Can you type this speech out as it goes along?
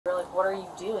are you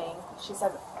doing? She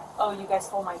said, oh, you guys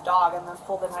stole my dog, and then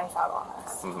pulled the knife out on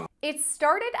us. It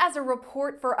started as a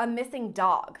report for a missing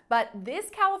dog, but this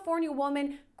California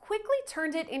woman quickly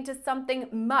turned it into something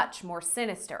much more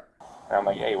sinister. And I'm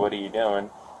like, hey, what are you doing?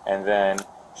 And then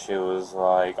she was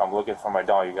like, I'm looking for my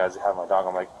dog. You guys have my dog.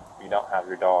 I'm like, you don't have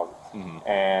your dog.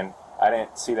 And I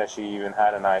didn't see that she even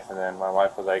had a knife. And then my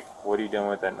wife was like, what are you doing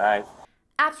with that knife?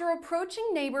 After approaching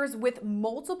neighbors with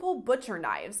multiple butcher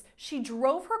knives, she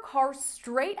drove her car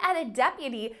straight at a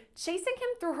deputy, chasing him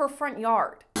through her front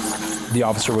yard. The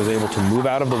officer was able to move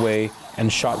out of the way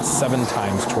and shot 7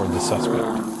 times toward the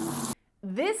suspect.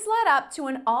 This led up to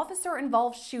an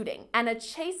officer-involved shooting and a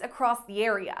chase across the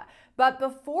area. But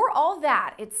before all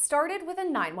that, it started with a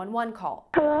 911 call.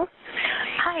 Hello?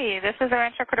 Hi, this is the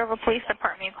Rancho Cordova Police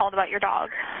Department. You called about your dog.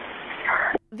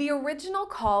 The original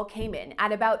call came in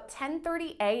at about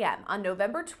 10:30 a.m. on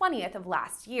November 20th of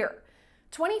last year.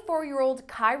 24-year-old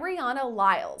Kyrieanna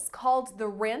Liles called the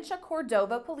Rancho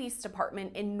Cordova Police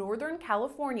Department in Northern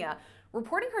California,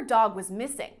 reporting her dog was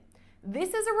missing. This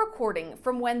is a recording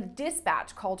from when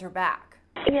dispatch called her back.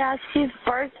 Yeah, she's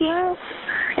barking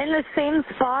in the same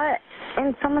spot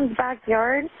in someone's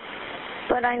backyard,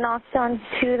 but I knocked on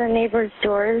 2 of the neighbors'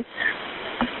 doors.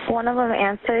 One of them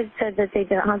answered, said that they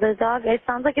didn't have the dog. It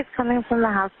sounds like it's coming from the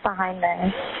house behind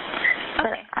them.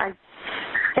 Okay. But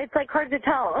it's like hard to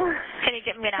tell. Can you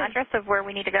give me an address of where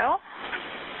we need to go?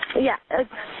 Yeah.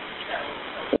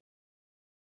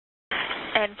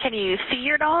 And can you see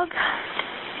your dog?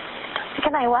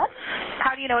 Can I what?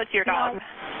 How do you know it's your dog?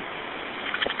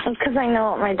 Because I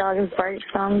know what my dog's bark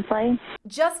sounds like.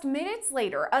 Just minutes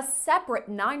later, a separate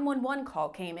 911 call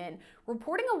came in,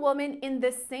 reporting a woman in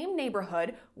the same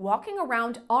neighborhood walking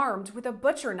around armed with a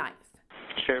butcher knife.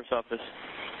 Sheriff's Office.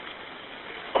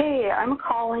 Hey, I'm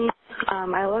calling.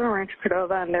 I live in Rancho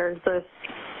Cordova, and there's this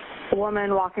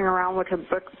woman walking around with a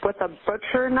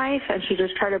butcher knife, and she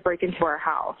just tried to break into our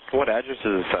house. What address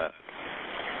is that?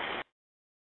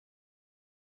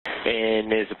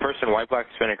 And is the person white, black,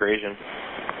 Hispanic, or Asian?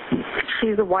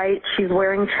 She's white. She's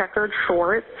wearing checkered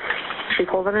shorts. She's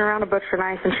holding around a butcher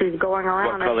knife, and she's going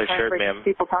around What color and trying shirt, to break ma'am? into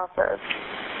people's houses.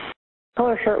 What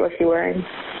color shirt was she wearing?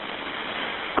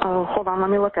 Oh, hold on. Let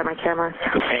me look at my camera.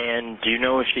 And do you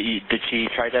know if did she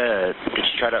try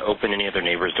to open any other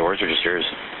neighbors' doors or just yours?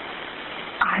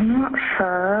 I'm not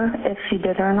sure if she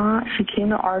did or not. She came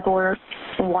to our door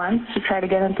once to try to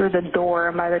get in through the door,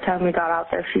 and by the time we got out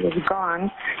there, she was gone.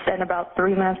 Then about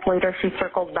 3 minutes later, she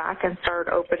circled back and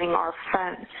started opening our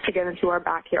fence to get into our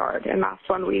backyard, and that's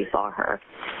when we saw her.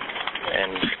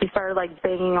 And she started, like,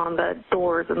 banging on the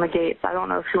doors and the gates. I don't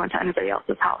know if she went to anybody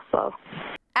else's house, though.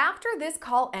 After this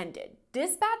call ended,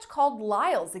 dispatch called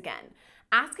Liles again,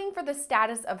 asking for the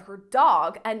status of her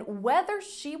dog and whether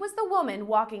she was the woman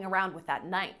walking around with that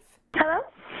knife. Hello?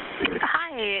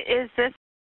 Hi, is this?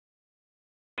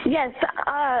 Yes,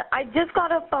 I just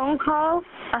got a phone call.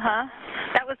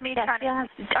 That was me trying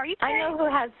to. Are you I know who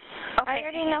has. Okay. I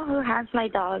already know who has my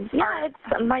dog. Yeah,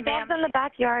 my dog's in the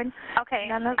backyard. Okay.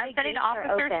 None of the I'm sending gates are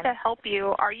officers open. to help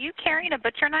you. Are you carrying a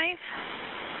butcher knife?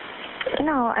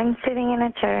 No, I'm sitting in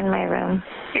a chair in my room.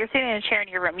 You're sitting in a chair in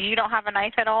your room. You don't have a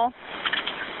knife at all?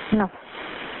 No.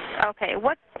 Okay.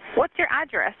 What's your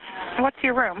address? What's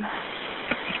your room?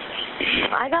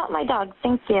 I got my dog.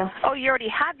 Thank you. Oh, you already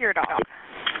have your dog.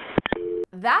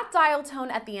 That dial tone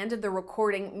at the end of the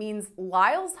recording means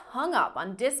Liles hung up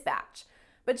on dispatch,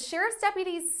 but sheriff's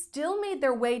deputies still made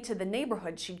their way to the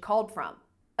neighborhood she'd called from.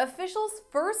 Officials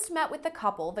first met with the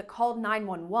couple that called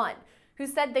 911, who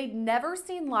said they'd never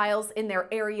seen Liles in their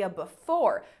area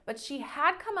before, but she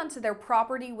had come onto their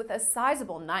property with a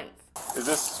sizable knife. Is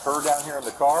this her down here in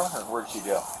the car, or where'd she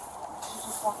go? She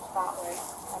just walked that way.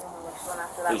 I don't know which one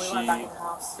after that. We went back in the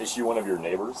house. Is she one of your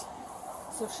neighbors?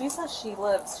 So she says she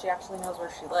actually knows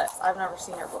where she lives. I've never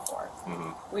seen her before.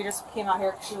 We just came out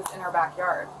here because she was in her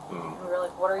backyard. And we were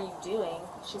like, what are you doing?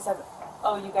 She said,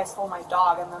 oh, you guys stole my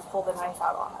dog, and then pulled the knife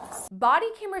out on us. Body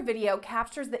camera video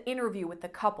captures the interview with the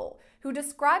couple, who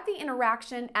described the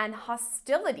interaction and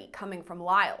hostility coming from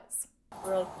Liles. We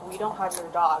were like, we don't have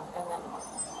your dog, and then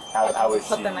How was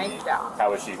put she? the knife down.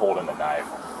 How was she holding the knife?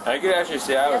 I could actually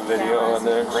see I have a video on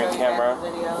there. Ring camera.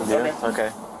 Videos.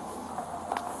 Okay.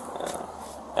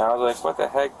 And I was like, what the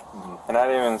heck? And I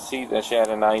didn't even see that she had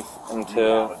a knife until... Do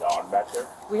you have a dog back there?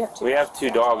 We have 2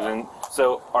 dogs, and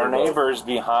so our neighbors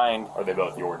behind... Are they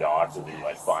both your dogs, or did you,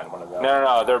 like, find one of them?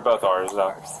 No, they're both ours,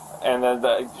 though. And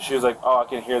then she was like, oh, I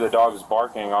can hear the dogs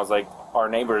barking. I was like, our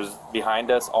neighbors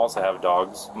behind us also have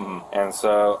dogs. And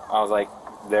so I was like,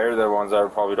 they're the ones that are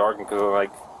probably barking, because they're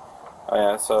like, oh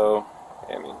yeah, so...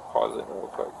 Let me pause it real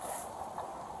quick.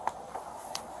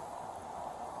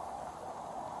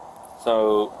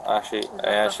 So I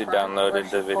actually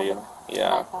downloaded the video.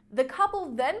 Yeah. The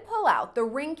couple then pull out the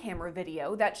Ring camera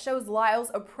video that shows Liles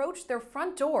approach their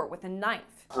front door with a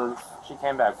knife. So she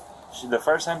came back. The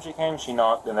first time she came, she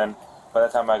knocked, and then by the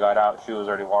time I got out, she was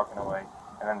already walking away.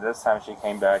 And then this time she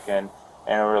came back in,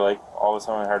 and we were like, all of a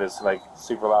sudden we heard this like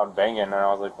super loud banging, and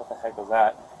I was like, what the heck was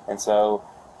that? And so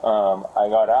I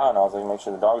got out, and I was like, make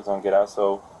sure the dogs don't get out.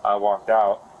 So I walked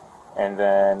out, and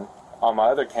then on my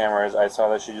other cameras, I saw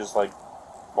that she just like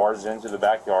barged into the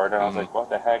backyard, and I was like, what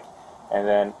the heck? And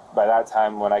then by that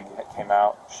time, when I came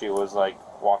out, she was like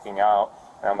walking out,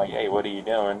 and I'm like, hey, what are you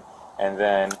doing? And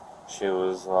then she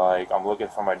was like, I'm looking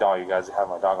for my dog. You guys have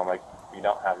my dog. I'm like, you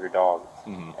don't have your dog.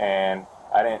 And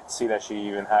I didn't see that she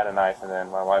even had a knife. And then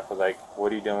my wife was like,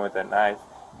 what are you doing with that knife?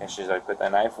 And she's like, put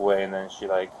that knife away. And then she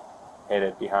like hid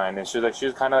it behind. And she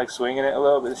was kind of like swinging it a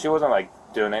little bit. She wasn't like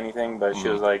doing anything, but she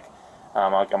was like,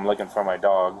 I'm looking for my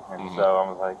dog. And so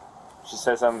I was like, she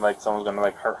said something like someone's gonna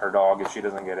like hurt her dog if she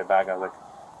doesn't get it back. I was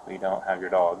like, we don't have your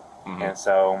dog. And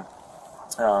so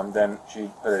then she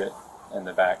put it in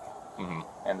the back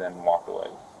and then walked away.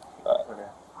 But,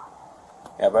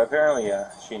 yeah, but apparently,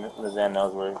 Lizanne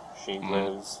knows where she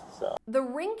lives. So the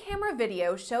Ring camera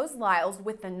video shows Liles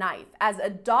with the knife as a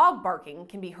dog barking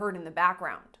can be heard in the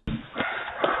background.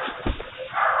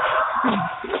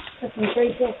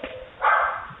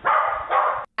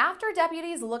 After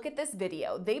deputies look at this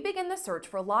video, they begin the search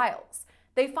for Liles.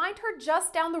 They find her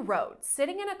just down the road,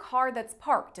 sitting in a car that's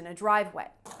parked in a driveway.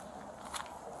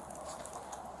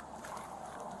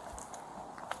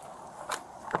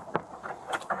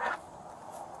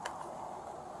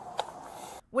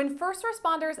 When first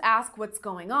responders ask what's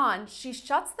going on, she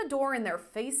shuts the door in their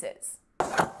faces.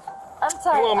 I'm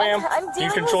sorry. Hello, ma'am. I'm Do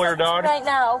you control your dog? right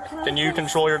now. Can you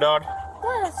control your dog?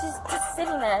 Yeah, she's just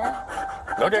sitting there.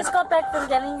 I Okay. just got back from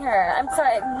getting her. I'm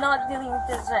sorry, I'm not dealing with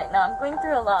this right now. I'm going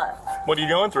through a lot. What are you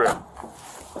going through?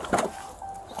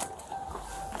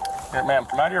 Here, ma'am,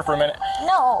 come out here for a minute.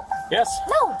 No. Yes.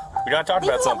 No. We gotta talk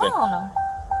Leave about me something. alone.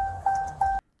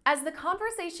 As the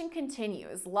conversation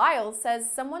continues, Liles says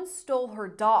someone stole her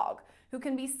dog, who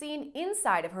can be seen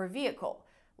inside of her vehicle.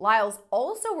 Liles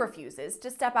also refuses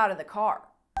to step out of the car.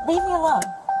 Leave me alone.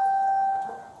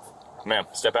 Ma'am,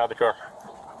 step out of the car.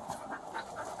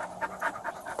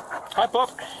 Hi,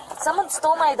 pup. Someone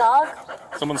stole my dog.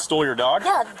 Someone stole your dog?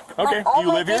 Yeah. Okay, all do you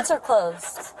my live here? gates are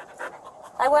closed.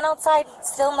 I went outside,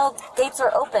 still no gates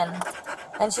are open,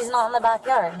 and she's not in the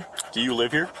backyard. Do you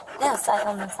live here? Yes, I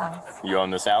own this house. You own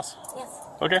this house? Yes.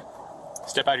 Okay.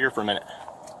 Step out here for a minute.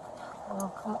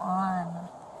 Oh, come on.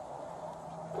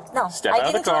 No, Step I out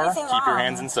of the didn't do car, anything keep your wrong.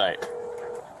 hands in sight.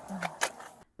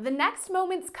 The next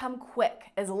moments come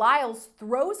quick as Liles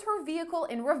throws her vehicle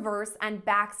in reverse and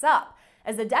backs up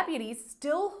as the deputy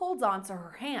still holds on to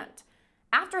her hand.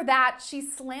 After that, she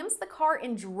slams the car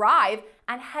in drive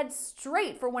and heads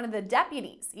straight for one of the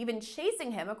deputies, even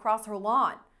chasing him across her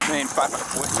lawn.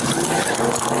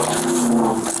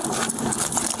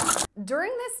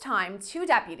 During this time, 2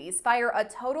 deputies fire a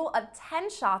total of 10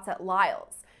 shots at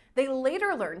Liles. They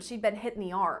later learned she'd been hit in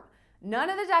the arm. None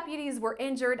of the deputies were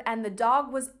injured, and the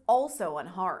dog was also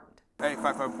unharmed. Hey,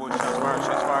 5-5 boys,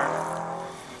 shots fired.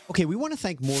 Okay, we want to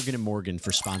thank Morgan & Morgan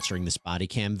for sponsoring this body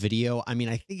cam video. I mean,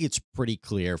 I think it's pretty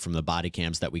clear from the body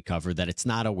cams that we covered that it's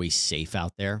not always safe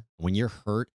out there. When you're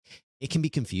hurt, it can be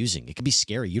confusing. It can be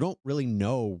scary. You don't really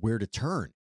know where to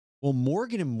turn. Well,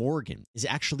 Morgan & Morgan is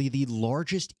actually the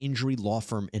largest injury law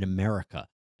firm in America.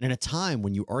 And at a time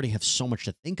when you already have so much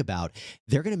to think about,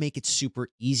 they're going to make it super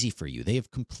easy for you. They have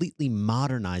completely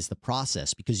modernized the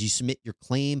process because you submit your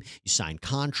claim, you sign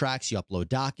contracts, you upload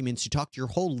documents, you talk to your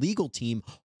whole legal team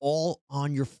all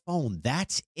on your phone.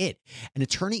 That's it. An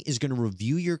attorney is going to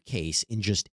review your case in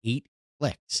just 8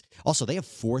 clicks. Also, they have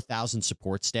 4,000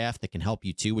 support staff that can help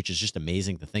you too, which is just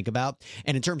amazing to think about.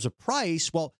 And in terms of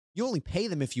price, well, you only pay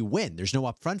them if you win. There's no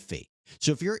upfront fee.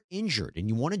 So if you're injured and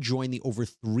you want to join the over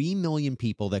 3 million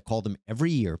people that call them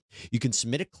every year, you can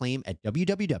submit a claim at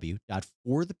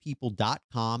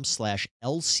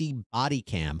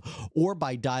www.forthepeople.com/LCBodycam or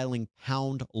by dialing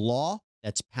 #law.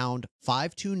 That's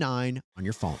 #529 on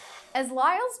your phone. As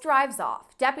Liles drives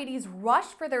off, deputies rush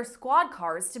for their squad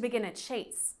cars to begin a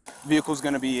chase. Vehicle's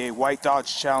going to be a white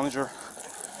Dodge Challenger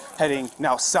heading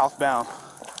now southbound.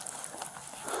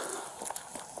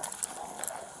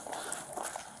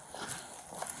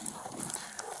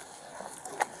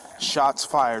 Shots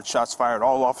fired, shots fired.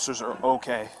 All officers are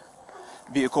okay.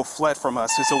 Vehicle fled from us.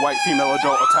 It's a white female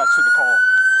adult attached to the call.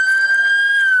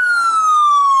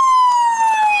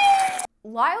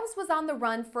 Liles was on the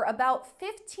run for about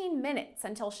 15 minutes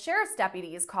until sheriff's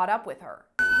deputies caught up with her.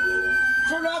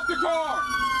 Turn off the car!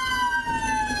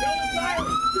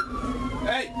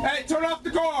 Hey, turn off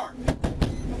the car!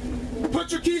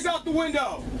 Put your keys out the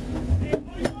window!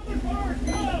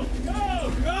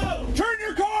 Go! Turn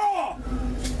your car off!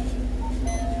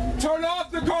 Turn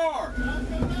off the car!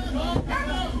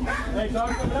 Hey,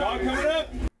 dog coming up!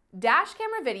 Dash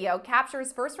camera video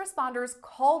captures first responders'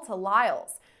 call to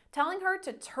Liles, telling her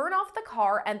to turn off the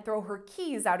car and throw her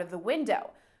keys out of the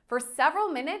window. For several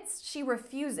minutes, she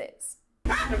refuses.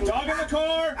 Dog in the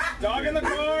car! Dog in the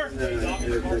car!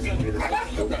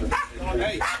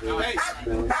 Hey!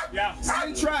 Yeah, sit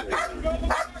in traffic!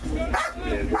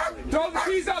 Throw the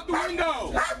keys out the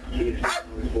window!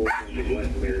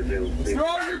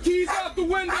 Throw your keys out the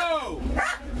window!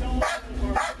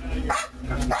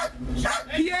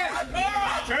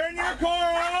 Yeah! Turn your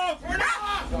car off! Turn it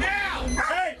off now!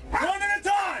 Hey! One at a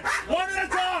time! One at a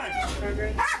time!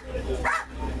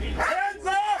 Hands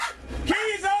up!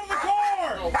 Keys out of the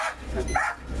car!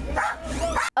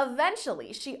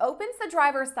 Eventually, she opens the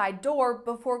driver's side door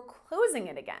before closing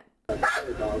it again.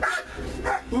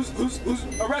 Who's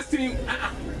arresting him?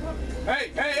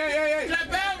 Hey!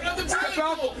 Step out of the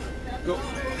vehicle! Go.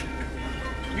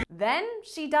 Then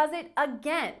she does it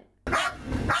again.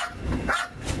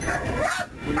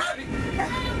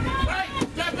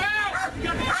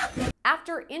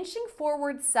 After inching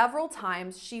forward several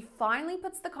times, she finally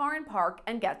puts the car in park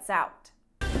and gets out.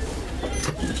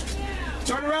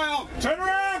 Turn around! Turn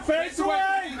around! Face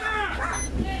away!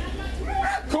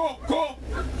 Cool! Cool!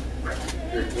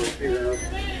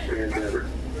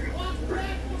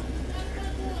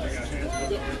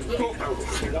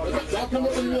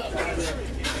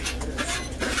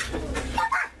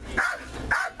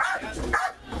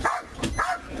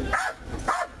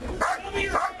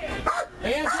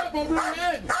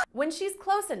 When she's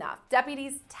close enough,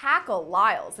 deputies tackle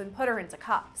Liles and put her into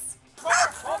cuffs.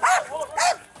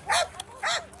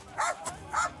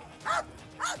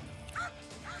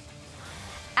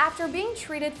 After being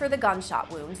treated for the gunshot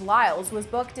wound, Liles was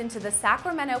booked into the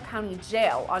Sacramento County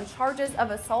Jail on charges of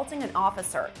assaulting an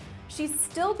officer. She's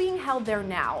still being held there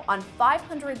now on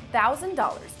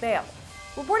 $500,000 bail.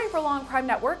 Reporting for Law&Crime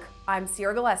Network, I'm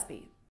Gillespie.